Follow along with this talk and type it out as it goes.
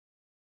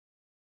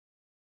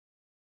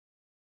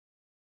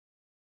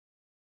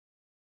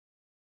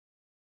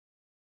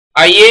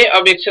आइए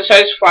अब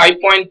एक्सरसाइज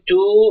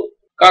 5.2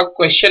 का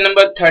क्वेश्चन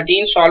नंबर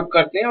 13 सॉल्व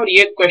करते हैं। और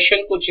ये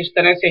क्वेश्चन कुछ इस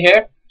तरह से है,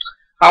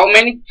 how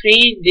many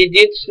 3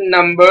 digits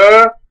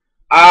number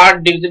are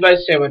divisible by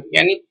 7,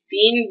 यानी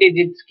 3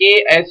 डिजिट्स के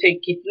ऐसे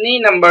कितने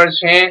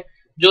नंबर्स हैं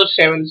जो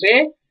 7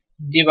 से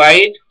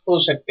डिवाइड हो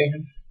सकते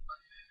हैं।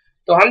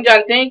 तो हम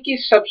जानते हैं कि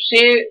सबसे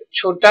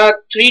छोटा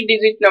 3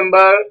 डिजिट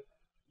नंबर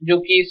जो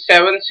कि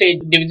 7 से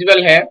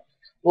डिविजिबल है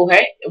वो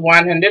है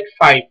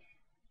 105,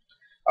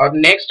 और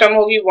नेक्स्ट टर्म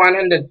होगी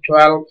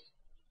 112,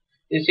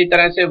 इसी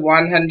तरह से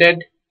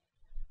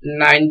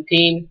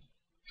 119,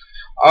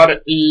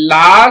 और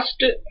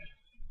लास्ट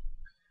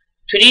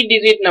 3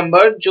 डिजिट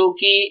नंबर जो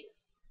कि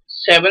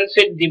 7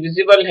 से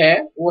डिविजिबल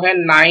है वो है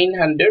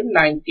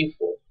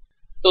 994।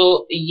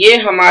 तो ये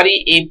हमारी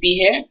एपी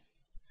है,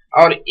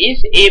 और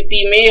इस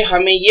एपी में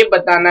हमें ये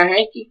बताना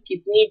है कि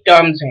कितनी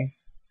टर्म्स हैं।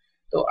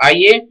 तो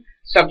आइए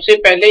सबसे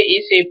पहले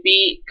इस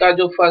एपी का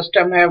जो फर्स्ट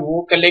टर्म है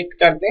वो कलेक्ट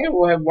करते हैं,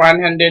 वो है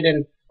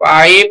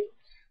 105।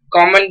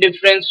 कॉमन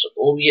डिफरेंस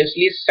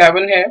ओबियसली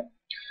 7 है,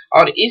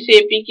 और इस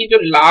एपी की जो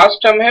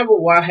लास्ट टर्म है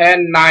वो है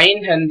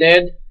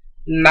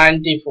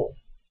 994।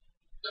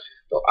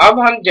 तो अब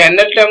हम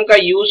जनरल टर्म का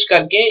यूज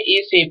करके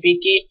इस एपी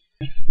की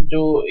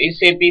जो इस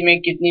एपी में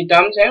कितनी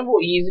टर्म्स हैं वो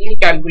इजीली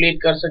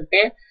कैलकुलेट कर सकते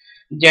हैं।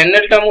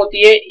 जनरल टर्म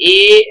होती है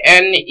A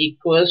N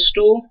equals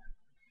to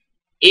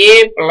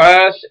A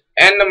plus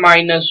N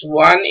minus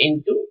 1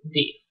 into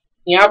D.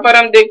 यहाँ पर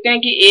हम देखते हैं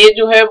कि ए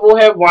जो है वो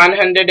है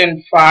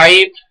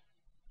 105,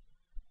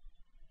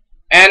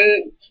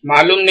 एन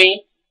मालूम नहीं,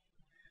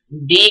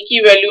 डी की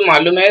वैल्यू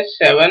मालूम है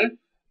 7,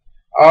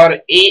 और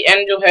ए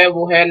एन जो है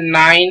वो है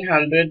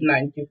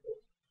 994।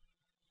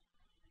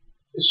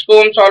 इसको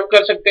हम सॉल्व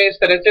कर सकते हैं इस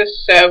तरह से,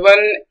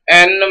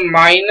 7n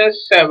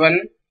माइनस 7,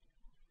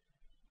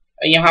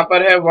 यहाँ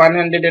पर है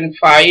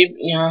 105,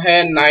 यहाँ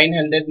है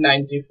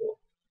 994।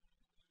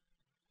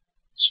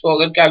 इसको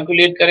अगर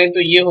कैलकुलेट करें तो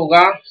ये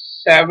होगा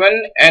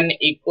 7n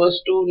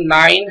equals to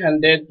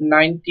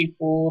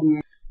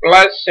 994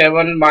 plus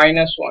 7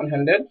 minus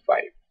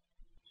 105,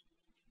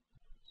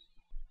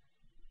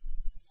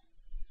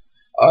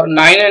 और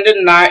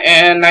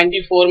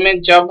 994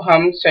 में जब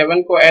हम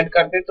 7 को ऐड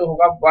करते हैं तो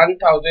होगा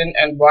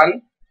 1001,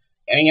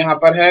 यहाँ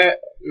पर है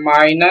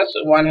माइनस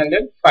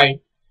 105,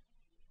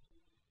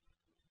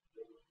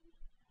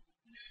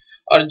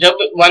 और जब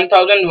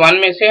 1001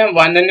 में से हम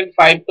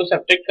 105 को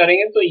सब्ट्रैक्ट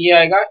करेंगे तो ये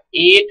आएगा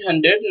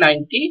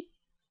 896।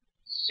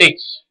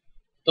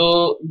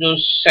 तो जो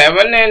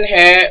 7n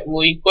है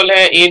वो इक्वल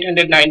है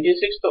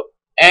 896, तो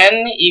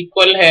n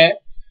इक्वल है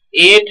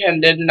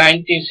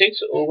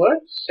 896 ओवर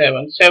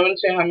 7। 7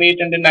 से हम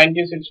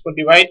 896 को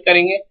डिवाइड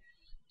करेंगे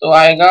तो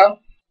आएगा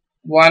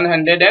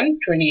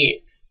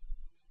 128।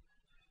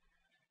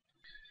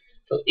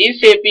 तो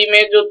इस एपी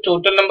में जो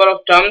टोटल नंबर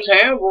ऑफ टर्म्स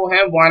हैं वो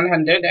है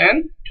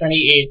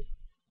 128।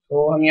 तो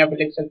हम यहाँ पे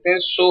लिख सकते हैं,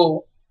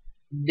 so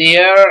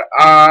there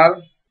are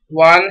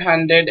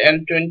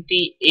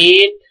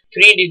 128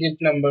 3 digit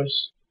numbers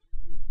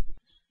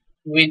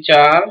which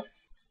are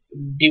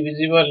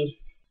divisible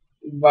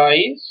by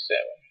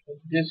 7.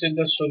 This is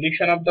the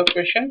solution of the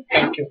question.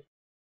 Thank you.